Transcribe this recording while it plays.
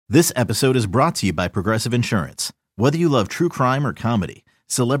This episode is brought to you by Progressive Insurance. Whether you love true crime or comedy,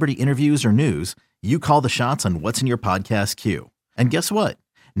 celebrity interviews or news, you call the shots on what's in your podcast queue. And guess what?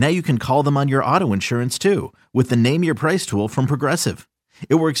 Now you can call them on your auto insurance too with the Name Your Price tool from Progressive.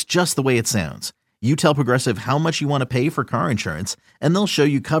 It works just the way it sounds. You tell Progressive how much you want to pay for car insurance, and they'll show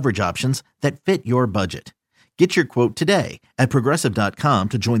you coverage options that fit your budget. Get your quote today at Progressive.com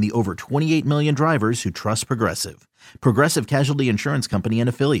to join the over 28 million drivers who trust Progressive. Progressive Casualty Insurance Company and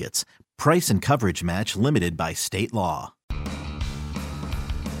Affiliates. Price and coverage match limited by state law.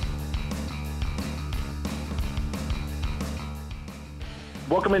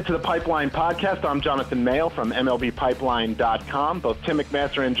 Welcome into the Pipeline Podcast. I'm Jonathan Mayle from MLBPipeline.com. Both Tim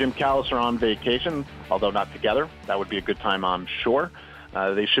McMaster and Jim Callis are on vacation, although not together. That would be a good time, I'm sure.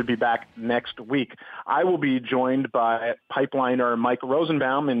 They should be back next week. I will be joined by Pipeliner Mike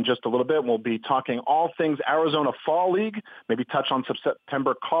Rosenbaum in just a little bit. We'll be talking all things Arizona Fall League, maybe touch on some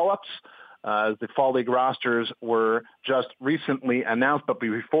September call-ups. The Fall League rosters were just recently announced. But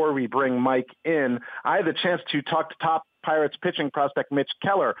before we bring Mike in, I had the chance to talk to top Pirates pitching prospect Mitch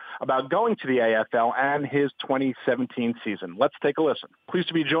Keller about going to the AFL and his 2017 season. Let's take a listen. Pleased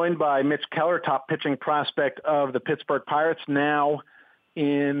to be joined by Mitch Keller, top pitching prospect of the Pittsburgh Pirates, now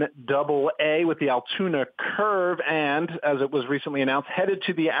in Double-A with the Altoona Curve, and as it was recently announced, headed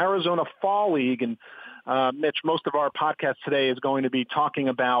to the Arizona Fall League. And Mitch, most of our podcast today is going to be talking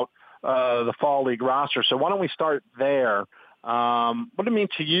about the Fall League roster. So why don't we start there? What did it mean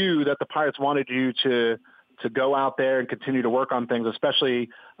to you that the Pirates wanted you to go out there and continue to work on things, especially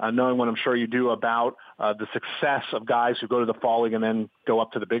knowing what I'm sure you do about the success of guys who go to the Fall League and then go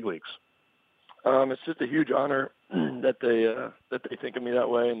up to the big leagues? It's just a huge honor that they think of me that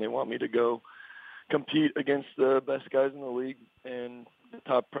way, and they want me to go compete against the best guys in the league and the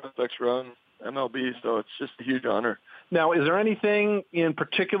top prospects run MLB. So it's just a huge honor. Now, is there anything in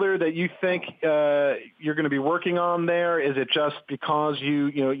particular that you think you're going to be working on there? Is it just because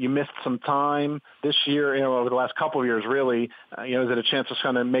you missed some time this year, over the last couple of years, really? Is it a chance to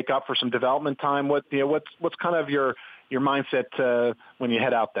kind of make up for some development time? What's kind of your mindset when you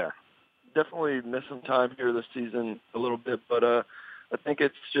head out there? Definitely missed some time here this season a little bit, but I think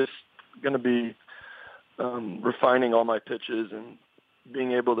it's just going to be refining all my pitches and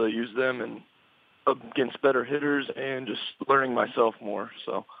being able to use them and against better hitters and just learning myself more.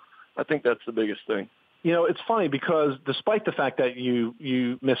 So I think that's the biggest thing. It's funny because despite the fact that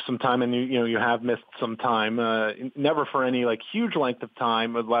you missed some time and you have missed some time, never for any huge length of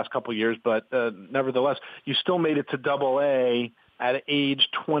time over the last couple of years, but nevertheless, you still made it to Double-A at age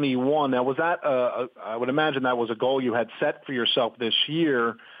 21. Now, was that I would imagine that was a goal you had set for yourself this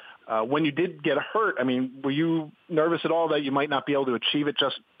year. When you did get hurt, were you nervous at all that you might not be able to achieve it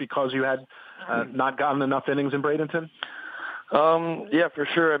just because you had not gotten enough innings in Bradenton? Yeah, for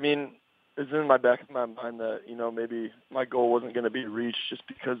sure. It's in my back of my mind that, maybe my goal wasn't going to be reached just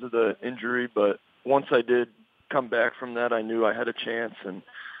because of the injury. But once I did come back from that, I knew I had a chance, and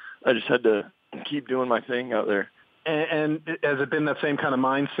I just had to keep doing my thing out there. And has it been that same kind of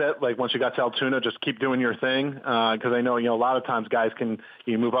mindset, like once you got to Altoona, just keep doing your thing? Because I know, a lot of times guys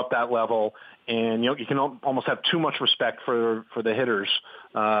you move up that level, and, you can almost have too much respect for the hitters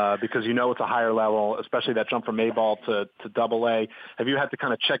because it's a higher level, especially that jump from A-ball to Double-A. Have you had to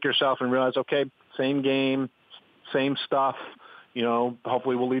kind of check yourself and realize, okay, same game, same stuff,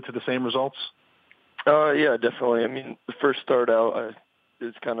 hopefully will lead to the same results? Yeah, definitely. The first start out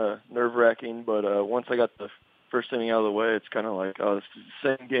is kind of nerve-wracking, but once I got the first inning out of the way, it's kind of like, oh, this is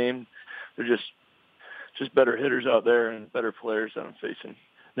the same game. They're just better hitters out there and better players that I'm facing.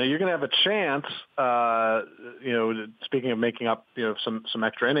 Now you're going to have a chance, speaking of making up, some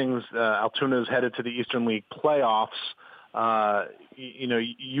extra innings, Altoona is headed to the Eastern League playoffs.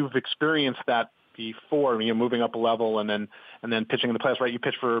 You've experienced that before, moving up a level and then pitching in the playoffs, right? You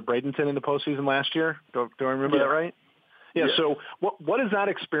pitched for Bradenton in the postseason last year. Do I remember that right? Yeah. So what is that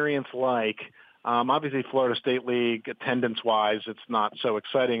experience like? Obviously, Florida State League, attendance-wise, it's not so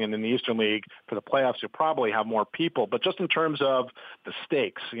exciting. And in the Eastern League, for the playoffs, you'll probably have more people. But just in terms of the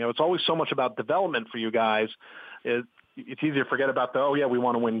stakes, it's always so much about development for you guys. It's easy to forget about we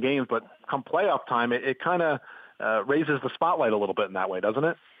want to win games. But come playoff time, it kind of raises the spotlight a little bit in that way, doesn't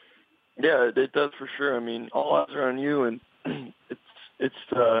it? Yeah, it does for sure. All eyes are on you, and it's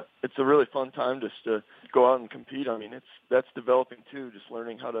a really fun time just to go out and compete. That's developing too, just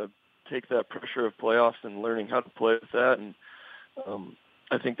learning how to take that pressure of playoffs and learning how to play with that. And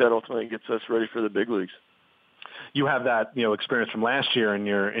I think that ultimately gets us ready for the big leagues. You have that, experience from last year in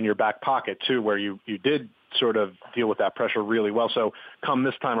your back pocket too, where you did sort of deal with that pressure really well. So come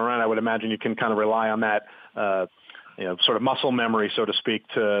this time around, I would imagine you can kind of rely on that sort of muscle memory, so to speak,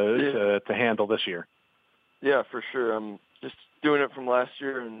 to handle this year. Yeah, for sure. I'm just doing it from last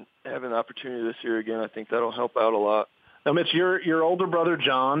year and having the opportunity this year again. I think that'll help out a lot. Now, Mitch, your older brother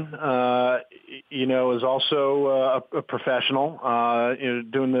John, is also a professional,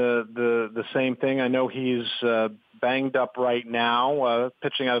 doing the same thing. I know he's banged up right now,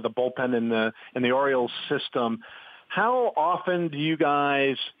 pitching out of the bullpen in the Orioles system. How often do you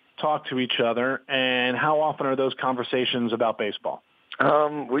guys talk to each other, and how often are those conversations about baseball?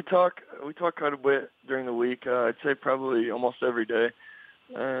 We talk quite a bit during the week. I'd say probably almost every day,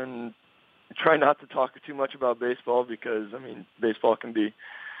 and try not to talk too much about baseball because, baseball can be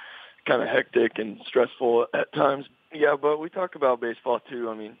kind of hectic and stressful at times. Yeah, but we talk about baseball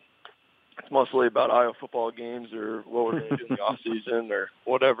too. It's mostly about Iowa football games or what we're going to do in the off season or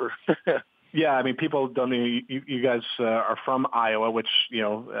whatever. Yeah, people don't know you guys are from Iowa, which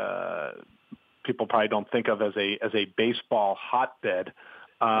people probably don't think of as a baseball hotbed.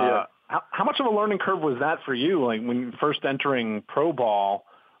 Yeah. How much of a learning curve was that for you? Like when first entering pro ball,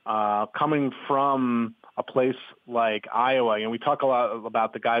 coming from a place like Iowa, we talk a lot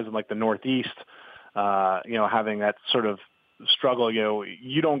about the guys in like the Northeast, having that sort of struggle.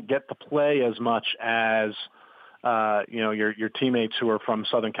 You don't get to play as much as your teammates who are from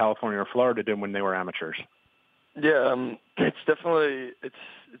Southern California or Florida did when they were amateurs. Yeah, it's definitely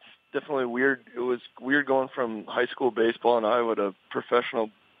weird. It was weird going from high school baseball in Iowa to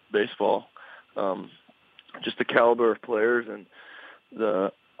professional baseball. Just the caliber of players and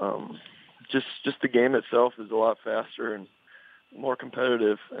the just the game itself is a lot faster and more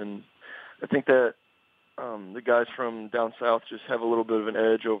competitive. And I think that the guys from down south just have a little bit of an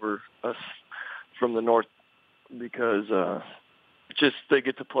edge over us from the north because they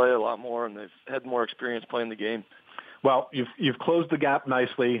get to play a lot more and they've had more experience playing the game. Well, you've closed the gap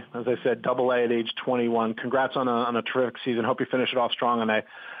nicely. As I said, Double-A at age 21. Congrats on a terrific season. Hope you finish it off strong. And I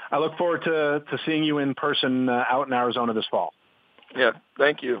look forward to seeing you in person out in Arizona this fall. Yeah,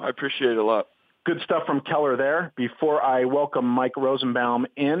 thank you. I appreciate it a lot. Good stuff from Keller there. Before I welcome Mike Rosenbaum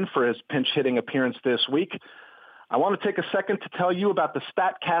in for his pinch-hitting appearance this week, I want to take a second to tell you about the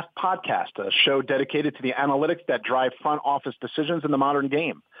StatCast podcast, a show dedicated to the analytics that drive front office decisions in the modern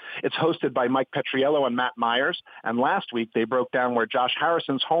game. It's hosted by Mike Petriello and Matt Myers, and last week they broke down where Josh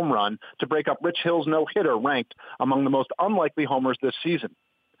Harrison's home run to break up Rich Hill's no-hitter ranked among the most unlikely homers this season.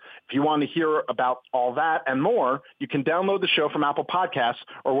 If you want to hear about all that and more, you can download the show from Apple Podcasts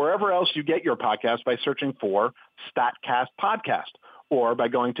or wherever else you get your podcasts by searching for StatCast Podcast or by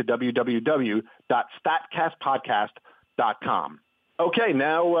going to www.statcastpodcast.com. Okay,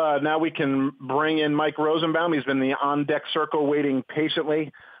 now we can bring in Mike Rosenbaum. He's been in the on-deck circle waiting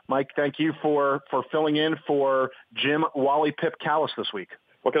patiently. Mike, thank you for filling in for Jim Wally Pip Callis this week.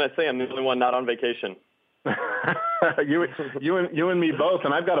 What can I say? I'm the only one not on vacation. you and me both,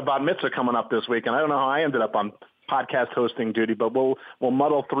 and I've got a bat mitzvah coming up this week, and I don't know how I ended up on podcast hosting duty, but we'll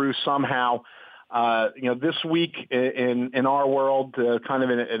muddle through somehow. This week in our world, kind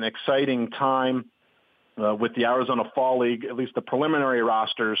of an exciting time with the Arizona Fall League, at least the preliminary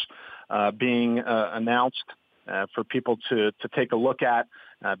rosters being announced for people to take a look at.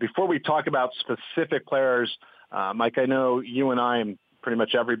 Before we talk about specific players, Mike, I know you and I and pretty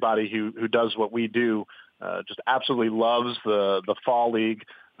much everybody who does what we do just absolutely loves the Fall League.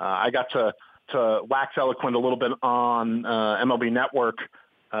 I got to wax eloquent a little bit on MLB Network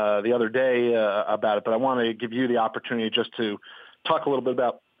the other day about it, but I want to give you the opportunity just to talk a little bit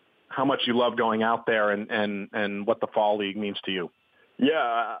about how much you love going out there and what the Fall League means to you.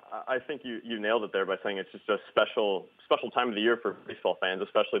 Yeah, I think you nailed it there by saying it's just a special time of the year for baseball fans,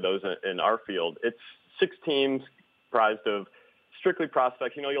 especially those in our field. It's 6 teams comprised of strictly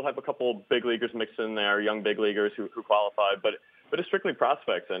prospects. You'll have a couple big leaguers mixed in there, young big leaguers who qualified, but it's strictly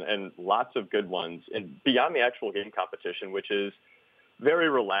prospects and lots of good ones. And beyond the actual game competition, which is very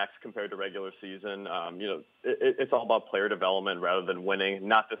relaxed compared to regular season, it's all about player development rather than winning.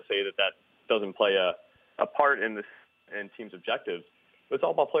 Not to say that doesn't play a part in teams' objectives, but it's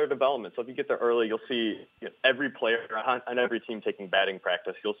all about player development. So if you get there early, you'll see every player on every team taking batting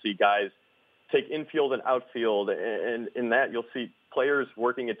practice. You'll see guys take infield and outfield, and in that you'll see players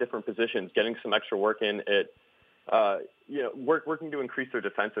working at different positions, getting some extra work in at, working to increase their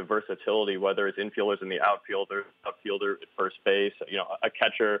defensive versatility, whether it's infielders in the outfield or outfielder at first base. A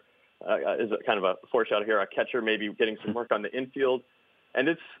catcher is kind of a foreshadow here. A catcher maybe getting some work on the infield, and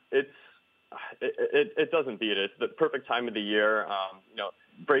it doesn't beat it. It's the perfect time of the year.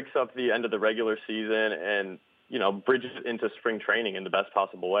 Breaks up the end of the regular season and bridges into spring training in the best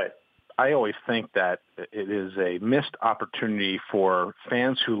possible way. I always think that it is a missed opportunity for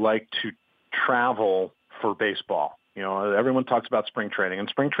fans who like to travel for baseball. You know, everyone talks about spring training, and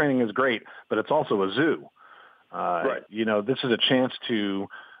spring training is great, but it's also a zoo. Right. You know, this is a chance to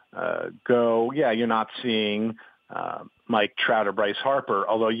go. Yeah, you're not seeing Mike Trout or Bryce Harper,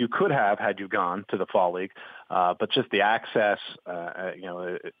 although you could have had you gone to the fall league. But just the access, you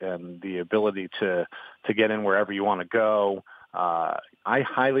know, and the ability to get in wherever you want to go. I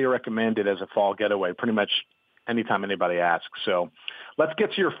highly recommend it as a fall getaway, pretty much anytime anybody asks. So let's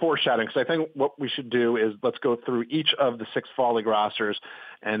get to your foreshadowing, because I think what we should do is let's go through each of the 6 fall league rosters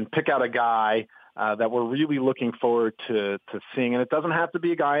and pick out a guy that we're really looking forward to seeing. And it doesn't have to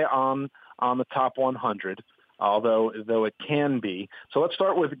be a guy on the top 100, though it can be. So let's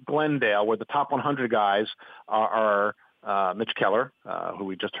start with Glendale, where the top 100 guys are Mitch Keller, who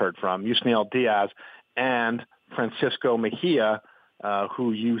we just heard from, Yusniel Diaz, and Francisco Mejia,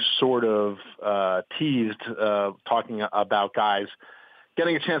 who you sort of teased, talking about guys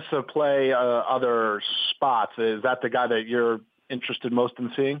getting a chance to play other spots. Is that the guy that you're interested most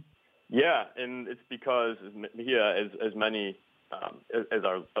in seeing? Yeah, and it's because Mejia, as many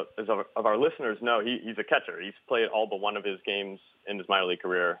of our listeners know, he's a catcher. He's played all but one of his games in his minor league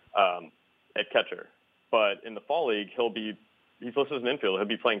career at catcher. But in the fall league, he's listed as an infielder. He'll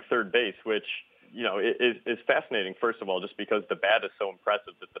be playing third base, which, you know, is fascinating, first of all, just because the bat is so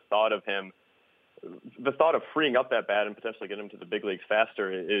impressive that the thought of freeing up that bat and potentially getting him to the big leagues faster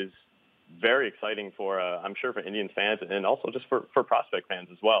is very exciting for, I'm sure, for Indians fans and also just for prospect fans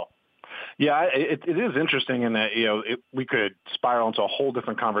as well. Yeah, it is interesting in that, you know, we could spiral into a whole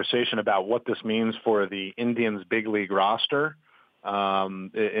different conversation about what this means for the Indians' big league roster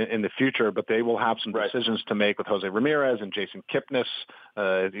in the future, but they will have some decisions to make with Jose Ramirez and Jason Kipnis.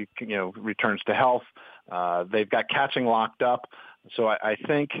 He, you know, returns to health. They've got catching locked up. So I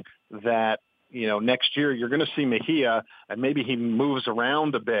think that, you know, next year you're going to see Mejia, and maybe he moves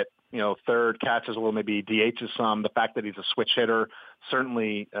around a bit, you know, third, catches a little, maybe DHs some. The fact that he's a switch hitter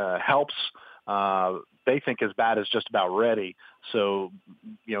certainly helps. They think his bat is just about ready. So,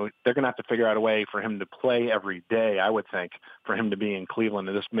 you know, they're going to have to figure out a way for him to play every day, I would think, for him to be in Cleveland.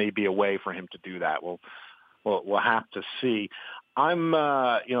 And this may be a way for him to do that. We'll have to see. I'm,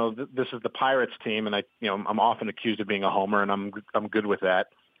 you know, this is the Pirates team, and I'm often accused of being a homer, and I'm good with that.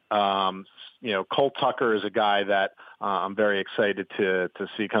 You know, Cole Tucker is a guy that I'm very excited to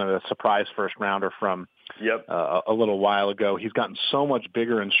see, kind of a surprise first rounder from a little while ago. He's gotten so much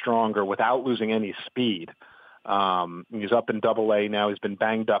bigger and stronger without losing any speed. He's up in Double-A now. He's been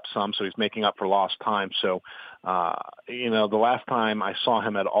banged up some, so he's making up for lost time. So, you know, the last time I saw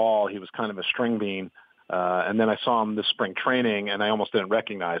him at all, he was kind of a string bean. And then I saw him this spring training, and I almost didn't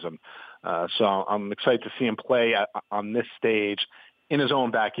recognize him. So I'm excited to see him play on this stage in his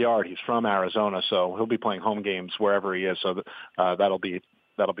own backyard. He's from Arizona, so he'll be playing home games wherever he is. So that'll be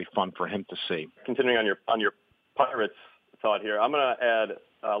fun for him to see. Continuing on your Pirates thought here, I'm going to add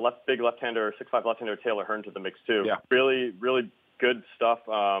big left-hander, 6'5" left-hander Taylor Hearn to the mix too. Yeah. Really, really good stuff.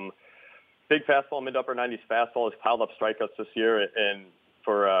 Big fastball, mid-upper 90s fastball has piled up strikeouts this year and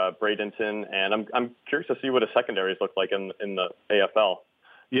for Bradenton, and I'm curious to see what his secondaries look like in the AFL.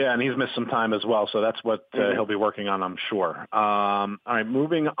 Yeah, and he's missed some time as well, so that's what he'll be working on, I'm sure. All right,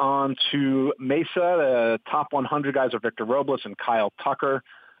 moving on to Mesa. The top 100 guys are Victor Robles and Kyle Tucker.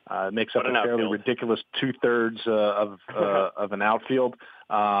 Makes up a fairly ridiculous 2/3 of an outfield.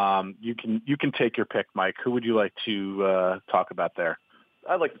 You can take your pick, Mike. Who would you like to talk about there?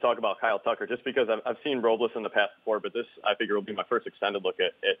 I'd like to talk about Kyle Tucker just because I've seen Robles in the past before, but this I figure will be my first extended look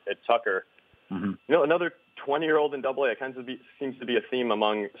at Tucker. Mm-hmm. You know, another 20-year-old in Double-A. It seems to be a theme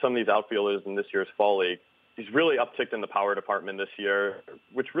among some of these outfielders in this year's fall league. He's really upticked in the power department this year,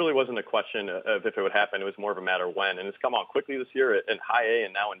 which really wasn't a question of if it would happen. It was more of a matter of when. And it's come on quickly this year in High A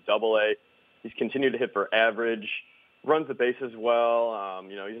and now in Double-A. He's continued to hit for average, runs the bases well.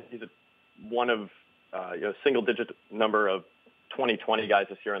 You know, he's one of a single-digit number of 2020 guys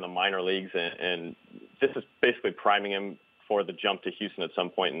this year in the minor leagues, and this is basically priming him for the jump to Houston at some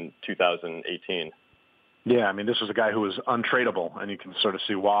point in 2018. Yeah, I mean, this was a guy who was untradeable, and you can sort of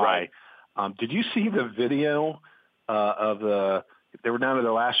see why. Right. Did you see the video they were down to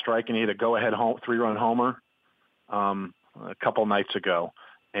their last strike, and he had a go-ahead 3-run homer a couple nights ago,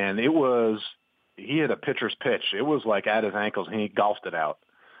 and he had a pitcher's pitch. It was like at his ankles, and he golfed it out.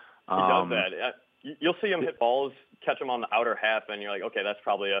 He does that. You'll see him hit balls, catch them on the outer half, and you're like, okay, that's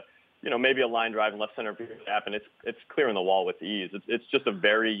probably maybe a line drive and left center field tap, and it's clearing the wall with ease. It's just a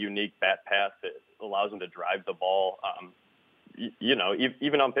very unique bat path that allows him to drive the ball,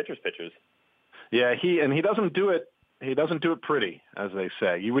 even on pitchers' pitches. Yeah, he doesn't do it. He doesn't do it pretty, as they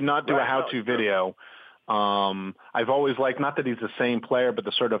say. You would not do a how-to video. I've always liked, not that he's the same player, but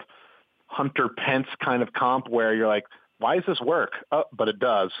the sort of Hunter Pence kind of comp where you're like, why does this work? Oh, but it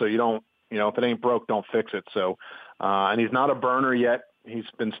does. So you don't, if it ain't broke, don't fix it. So, and he's not a burner yet. He's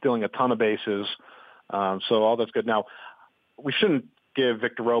been stealing a ton of bases. So all that's good. Now, we shouldn't give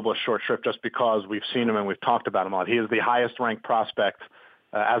Victor Robles short shrift just because we've seen him and we've talked about him a lot. He is the highest ranked prospect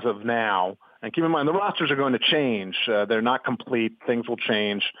as of now. And keep in mind, the rosters are going to change. They're not complete. Things will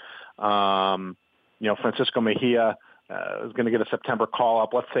change. Francisco Mejia is going to get a September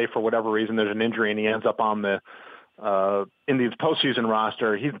call-up. Let's say for whatever reason there's an injury and he ends up on the Indians postseason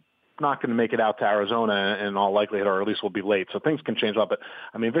roster. He's not going to make it out to Arizona in all likelihood, or at least will be late. So things can change a lot. But,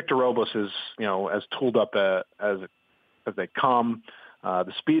 I mean, Victor Robles is, as tooled up as they come.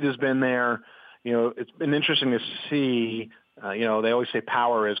 The speed has been there. It's been interesting to see. They always say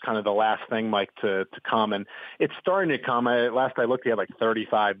power is kind of the last thing, Mike, to come, and it's starting to come. Last I looked, he had like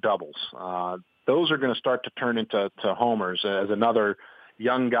 35 doubles. Those are going to start to turn into homers as another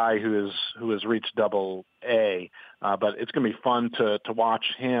young guy who has reached Double A. But it's going to be fun to watch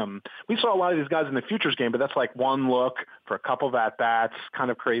him. We saw a lot of these guys in the Futures game, but that's like one look for a couple of at-bats,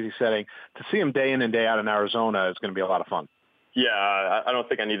 kind of crazy setting. To see him day in and day out in Arizona is going to be a lot of fun. Yeah, I don't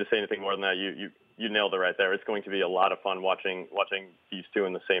think I need to say anything more than that. You nailed it right there. It's going to be a lot of fun watching these two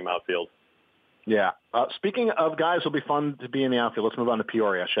in the same outfield. Yeah. Speaking of guys who'll be fun to be in the outfield, let's move on to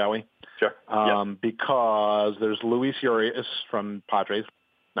Peoria, shall we? Sure. Because there's Luis Urias from Padres,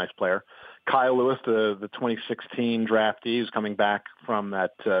 nice player. Kyle Lewis, the 2016 draftee, who's coming back from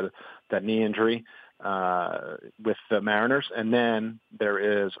that knee injury with the Mariners. And then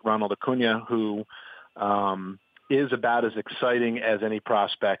there is Ronald Acuna, who is about as exciting as any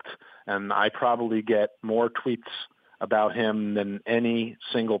prospect, and I probably get more tweets about him than any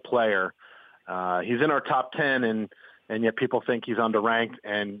single player. He's in our top 10, and yet people think he's underranked,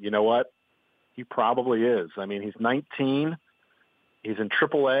 and you know what? He probably is. I mean, he's 19, he's in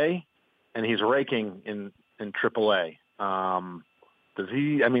AAA, and he's raking in AAA.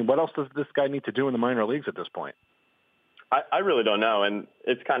 What else does this guy need to do in the minor leagues at this point? I really don't know, and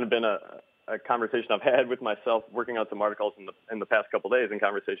it's kind of been a conversation I've had with myself working on some articles in the past couple of days, and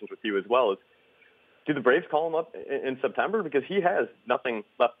conversations with you as well. Is do the Braves call him up in September, because he has nothing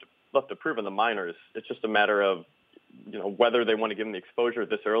left to prove in the minors? It's just a matter of whether they want to give him the exposure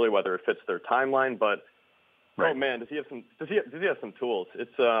this early, whether it fits their timeline. But right. Oh man, does he have some tools?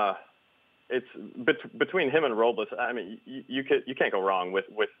 It's between him and Robles. I mean, you can't go wrong with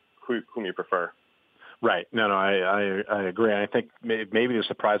whom you prefer. Right. No, I agree. I think maybe the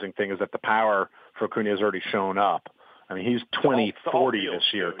surprising thing is that the power for Acuna has already shown up. I mean, he's 20-40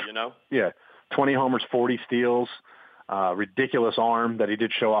 this year. Too, Yeah, 20 homers, 40 steals, ridiculous arm that he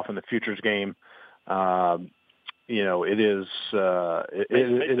did show off in the Futures game. It is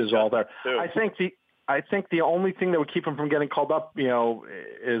all there. Too. I think the only thing that would keep him from getting called up,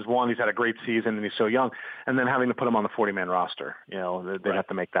 is one, he's had a great season and he's so young, and then having to put him on the 40-man roster. They have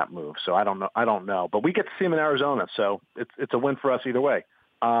to make that move. So I don't know. But we get to see him in Arizona, so it's a win for us either way.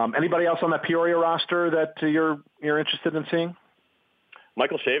 Anybody else on that Peoria roster that you're interested in seeing?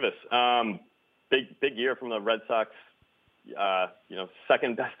 Michael Chavis, big year from the Red Sox.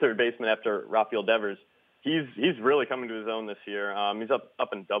 Second best third baseman after Rafael Devers. He's really coming to his own this year. He's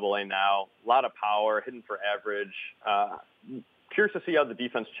up in Double-A now. A lot of power, hitting for average. Curious to see how the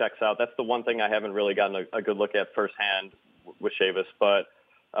defense checks out. That's the one thing I haven't really gotten a good look at firsthand with Chavis. But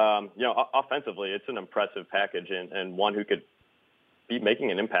offensively, it's an impressive package and one who could be making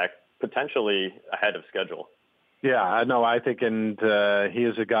an impact potentially ahead of schedule. Yeah, no, I think, and he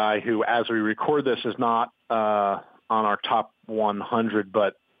is a guy who, as we record this, is not on our top 100,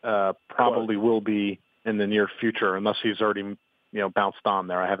 but probably will be in the near future, unless he's already, bounced on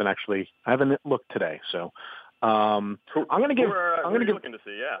there. I haven't looked today. So, I'm going to give. Looking to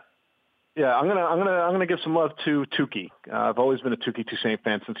see, yeah. Yeah, I'm gonna give some love to Tukey. I've always been a Tukey Toussaint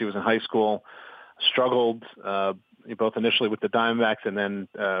fan since he was in high school. Struggled both initially with the Diamondbacks and then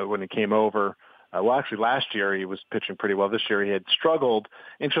when he came over. Actually, last year he was pitching pretty well. This year he had struggled.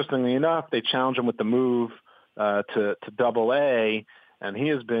 Interestingly enough, they challenged him with the move to Double-A, and he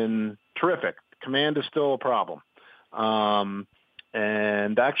has been terrific. Command is still a problem.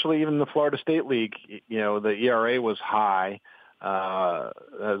 And actually, even in the Florida State League, the ERA was high,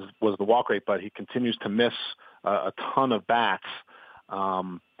 as was the walk rate, but he continues to miss a ton of bats.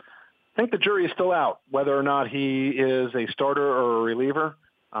 I think the jury is still out whether or not he is a starter or a reliever.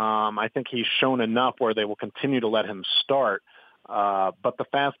 I think he's shown enough where they will continue to let him start. But the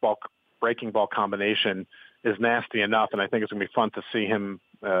fastball breaking ball combination is nasty enough, and I think it's going to be fun to see him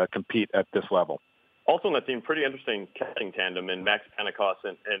compete at this level. Also on that team, pretty interesting catching tandem in Max Pentecost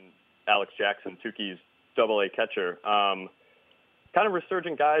and Alex Jackson, Tukey's Double-A catcher. kind of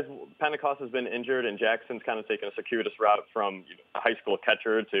resurgent guys. Pentecost has been injured, and Jackson's kind of taken a circuitous route from a high school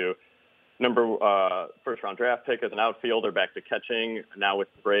catcher to first-round draft pick as an outfielder back to catching now with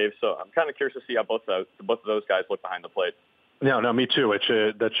the Braves. So I'm kind of curious to see how both of those guys look behind the plate. No, me too.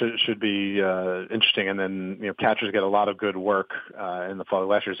 That should be interesting. And then catchers get a lot of good work in the fall.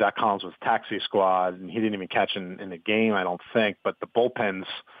 Last year, Zach Collins was taxi squad, and he didn't even catch in the game, I don't think. But the bullpens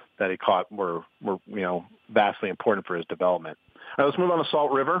that he caught were vastly important for his development. All right, let's move on to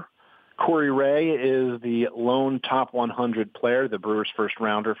Salt River. Corey Ray is the lone top 100 player, the Brewers' first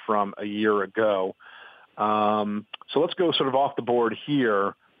rounder from a year ago. So let's go sort of off the board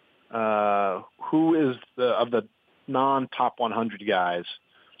here. Who is of the non-top 100 guys,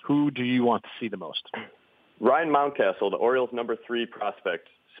 who do you want to see the most? Ryan Mountcastle, the Orioles' number 3 prospect.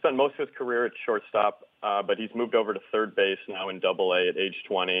 Spent most of his career at shortstop, but he's moved over to third base now in Double-A at age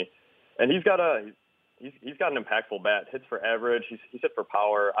 20. And he's got an impactful bat. Hits for average. He's hit for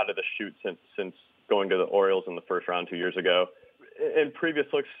power out of the chute since going to the Orioles in the first round 2 years ago. In previous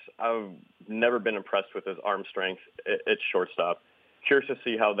looks, I've never been impressed with his arm strength at shortstop. Curious to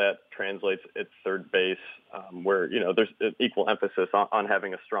see how that translates at third base, where there's an equal emphasis on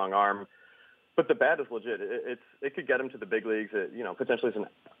having a strong arm. But the bat is legit. It could get him to the big leagues. Potentially as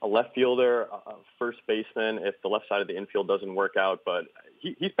a left fielder, a first baseman if the left side of the infield doesn't work out. But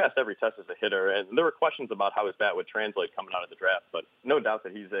he's passed every test as a hitter, and there were questions about how his bat would translate coming out of the draft. But no doubt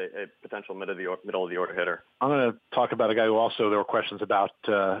that he's a potential middle of the order hitter. I'm going to talk about a guy who also there were questions about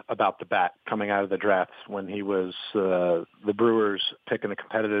the bat coming out of the draft when he was the Brewers picking a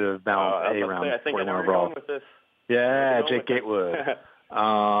competitive balance A round. I think I know where you're going with this. Yeah, Jake Gatewood.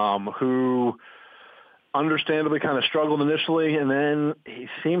 Who understandably kind of struggled initially, and then he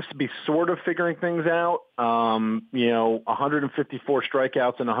seems to be sort of figuring things out. 154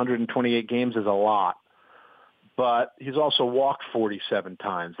 strikeouts in 128 games is a lot, but he's also walked 47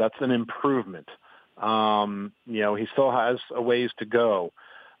 times. That's an improvement. He still has a ways to go,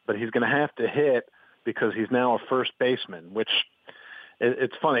 but he's going to have to hit because he's now a first baseman, which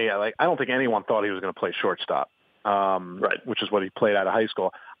it's funny. I don't think anyone thought he was going to play shortstop. Right. Which is what he played out of high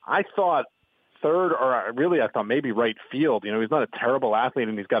school. I thought third, or really I thought maybe right field. He's not a terrible athlete,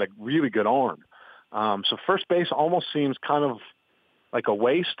 and he's got a really good arm. So first base almost seems kind of like a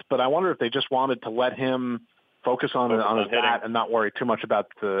waste, but I wonder if they just wanted to let him focus on his bat and not worry too much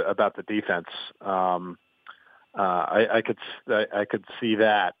about the defense. I could see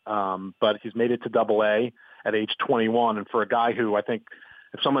that. But he's made it to Double-A at age 21, and for a guy who I think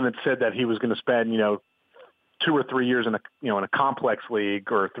if someone had said that he was going to spend 2 or 3 years in a complex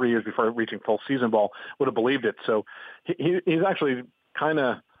league or 3 years before reaching full season ball, would have believed it. So he's actually kind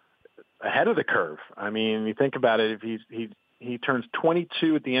of ahead of the curve. I mean, you think about it, if he turns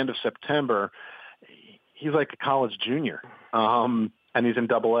 22 at the end of September, he's like a college junior, and he's in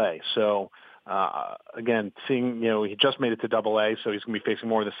Double-A. So again, seeing he just made it to Double-A, so he's going to be facing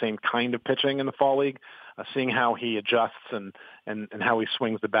more of the same kind of pitching in the fall league. Seeing how he adjusts and how he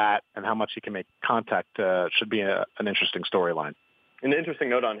swings the bat and how much he can make contact should be an interesting storyline. An interesting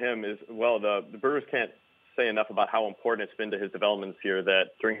note on him is, the Brewers can't say enough about how important it's been to his development this year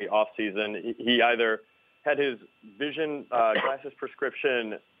that during the off season he either had his vision glasses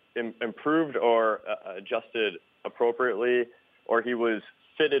prescription improved or adjusted appropriately, or he was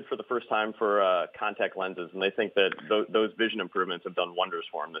fitted for the first time for contact lenses, and they think that those vision improvements have done wonders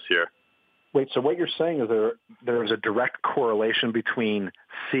for him this year. Wait, so what you're saying is there's a direct correlation between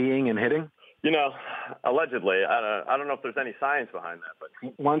seeing and hitting? Allegedly. I don't know if there's any science behind that, but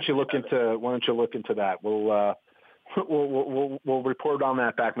why don't you look into that? We'll report on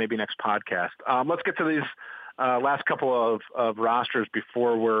that back maybe next podcast. Let's get to these last couple of rosters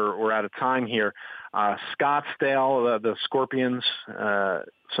before we're out of time here. Scottsdale, the Scorpions,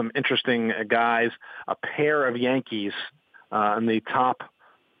 some interesting guys, a pair of Yankees in the top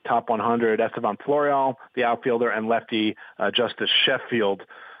 100, Estevan Florial, the outfielder, and lefty Justice Sheffield.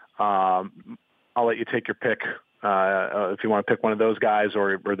 I'll let you take your pick if you want to pick one of those guys,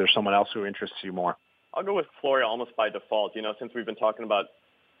 or there's someone else who interests you more. I'll go with Florial almost by default. Since we've been talking about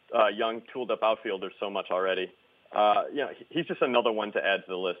young, tooled-up outfielders so much already, he's just another one to add to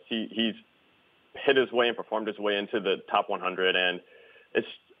the list. He's hit his way and performed his way into the top 100, and it's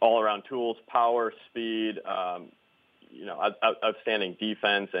all around tools, power, speed. Outstanding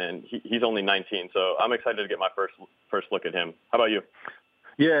defense, and he's only 19, so I'm excited to get my first look at him. How about you?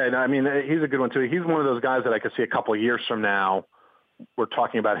 Yeah, and I mean, he's a good one too. He's one of those guys that I could see a couple of years from now, we're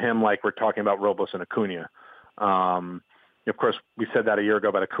talking about him like we're talking about Robles and Acuna. Of course, we said that a year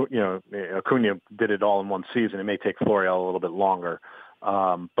ago, but Acuna did it all in one season. It may take Florial a little bit longer,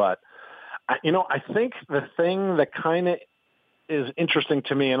 but I think the thing that kind of is interesting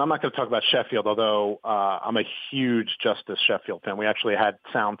to me, and I'm not going to talk about Sheffield, although I'm a huge Justice Sheffield fan. We actually had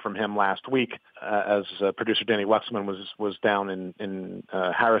sound from him last week as producer Danny Wexman was down in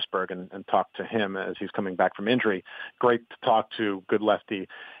Harrisburg and talked to him as he's coming back from injury. Great to talk to, good lefty.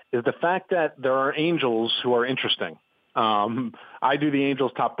 Is the fact that there are Angels who are interesting. I do the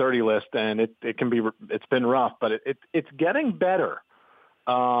Angels top 30 list, and it's been rough, but it's getting better.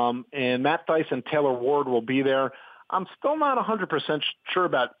 And Matt Thaiss and Taylor Ward will be there. I'm still not 100% sure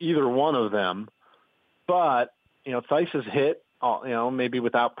about either one of them, but, Thaiss has hit, maybe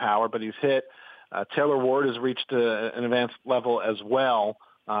without power, but he's hit. Taylor Ward has reached an advanced level as well.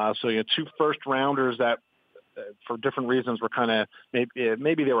 So, two first rounders that, for different reasons, were kind of,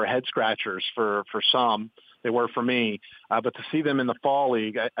 maybe they were head scratchers for some. They were for me. But to see them in the fall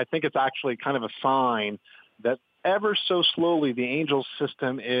league, I think it's actually kind of a sign that ever so slowly the Angels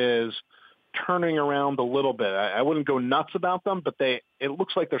system is turning around a little bit. I wouldn't go nuts about them, but it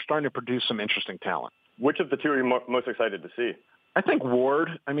looks like they're starting to produce some interesting talent. Which of the two are you most excited to see? I think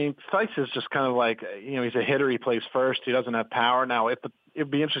Ward. I mean, Thaiss is just kind of like, he's a hitter. He plays first. He doesn't have power. Now, it'd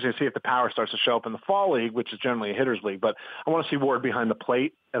be interesting to see if the power starts to show up in the fall league, which is generally a hitter's league. But I want to see Ward behind the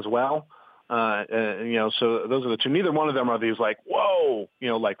plate as well. So those are the two. Neither one of them are these like, whoa,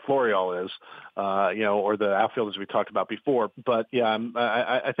 like Florial is, or the outfielders we talked about before. But yeah,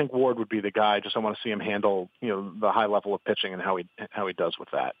 I think Ward would be the guy. Just I want to see him handle, the high level of pitching and how he does with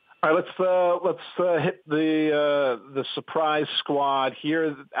that. All right, let's hit the surprise squad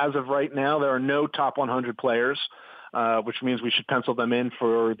here. As of right now, there are no top 100 players, which means we should pencil them in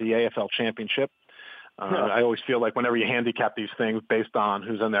for the AFL Championship. I always feel like whenever you handicap these things based on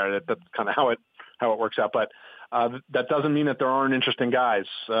who's in there, that's kind of how it works out. But that doesn't mean that there aren't interesting guys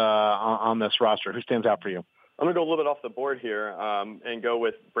on this roster. Who stands out for you? I'm going to go a little bit off the board here and go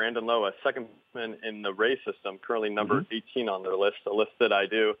with Brandon Lowe, a second baseman in the Rays system, currently number 18 on their list, a list that I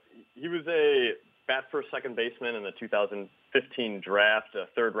do. He was a bat first second baseman in the 2015 draft, a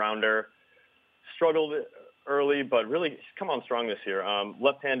third rounder. Struggled early, but really he's come on strong this year.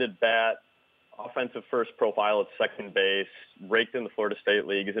 Left-handed bat. Offensive first profile at second base, raked in the Florida State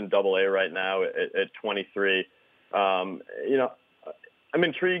League. He's in Double-A right now at 23. I'm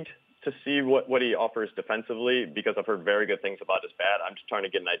intrigued to see what he offers defensively because I've heard very good things about his bat. I'm just trying to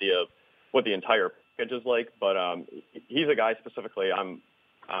get an idea of what the entire package is like. But he's a guy specifically I'm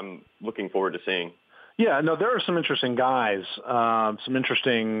looking forward to seeing. Yeah, no, there are some interesting guys, some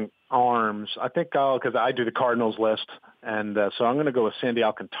interesting arms. I think because I do the Cardinals list, and so I'm going to go with Sandy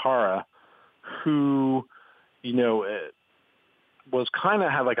Alcantara, who, was kind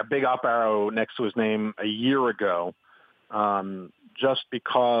of had like a big up arrow next to his name a year ago, just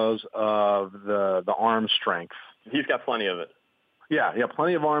because of the arm strength. He's got plenty of it. Yeah,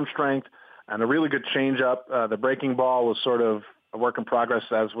 plenty of arm strength and a really good changeup. The breaking ball was sort of a work in progress,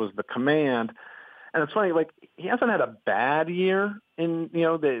 as was the command. And it's funny, like he hasn't had a bad year.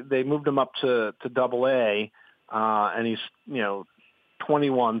 They moved him up to Double-A, and he's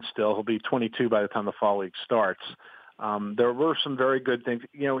 21 still. He'll be 22 by the time the fall league starts. There were some very good things.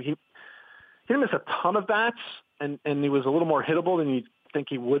 He didn't miss a ton of bats, and he was a little more hittable than you'd think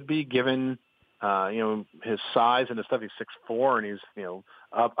he would be given, his size and his stuff. He's 6'4", and he's,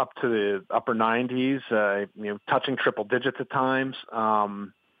 up to the upper 90s, touching triple digits at times.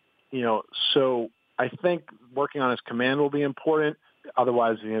 So I think working on his command will be important.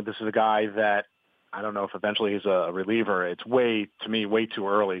 Otherwise, this is a guy that I don't know if eventually he's a reliever. It's way too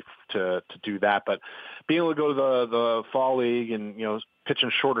early to do that. But being able to go to the fall league and, pitch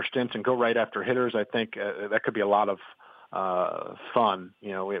in shorter stints and go right after hitters, I think that could be a lot of fun.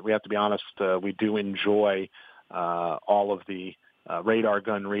 We have to be honest. We do enjoy all of the radar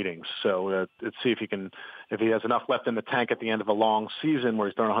gun readings. So let's see if he has enough left in the tank at the end of a long season where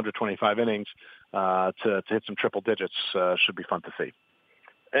he's thrown 125 innings to hit some triple digits. Should be fun to see.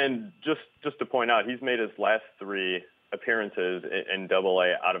 And just to point out, he's made his last 3 appearances in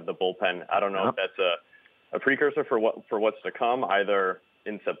Double-A out of the bullpen. I don't know if that's a precursor for what's to come, either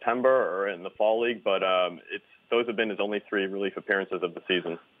in September or in the fall league. But those have been his only 3 relief appearances of the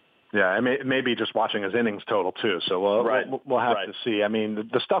season. Yeah, it may be just watching his innings total too. So we'll have to see. I mean,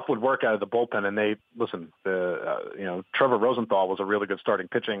 the stuff would work out of the bullpen, and Trevor Rosenthal was a really good starting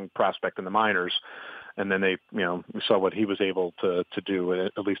pitching prospect in the minors. And then we saw what he was able to do,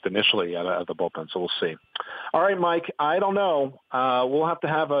 at least initially, out of the bullpen. So we'll see. All right, Mike, I don't know. We'll have to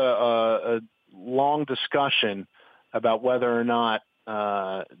have a long discussion about whether or not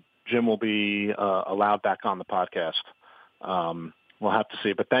Jim will be allowed back on the podcast. We'll have to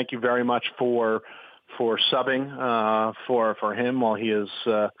see. But thank you very much for subbing for him while he is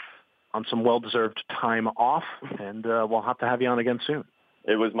on some well-deserved time off, and we'll have to have you on again soon.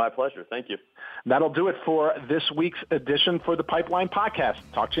 It was my pleasure. Thank you. That'll do it for this week's edition for the Pipeline Podcast.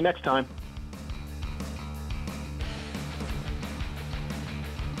 Talk to you next time.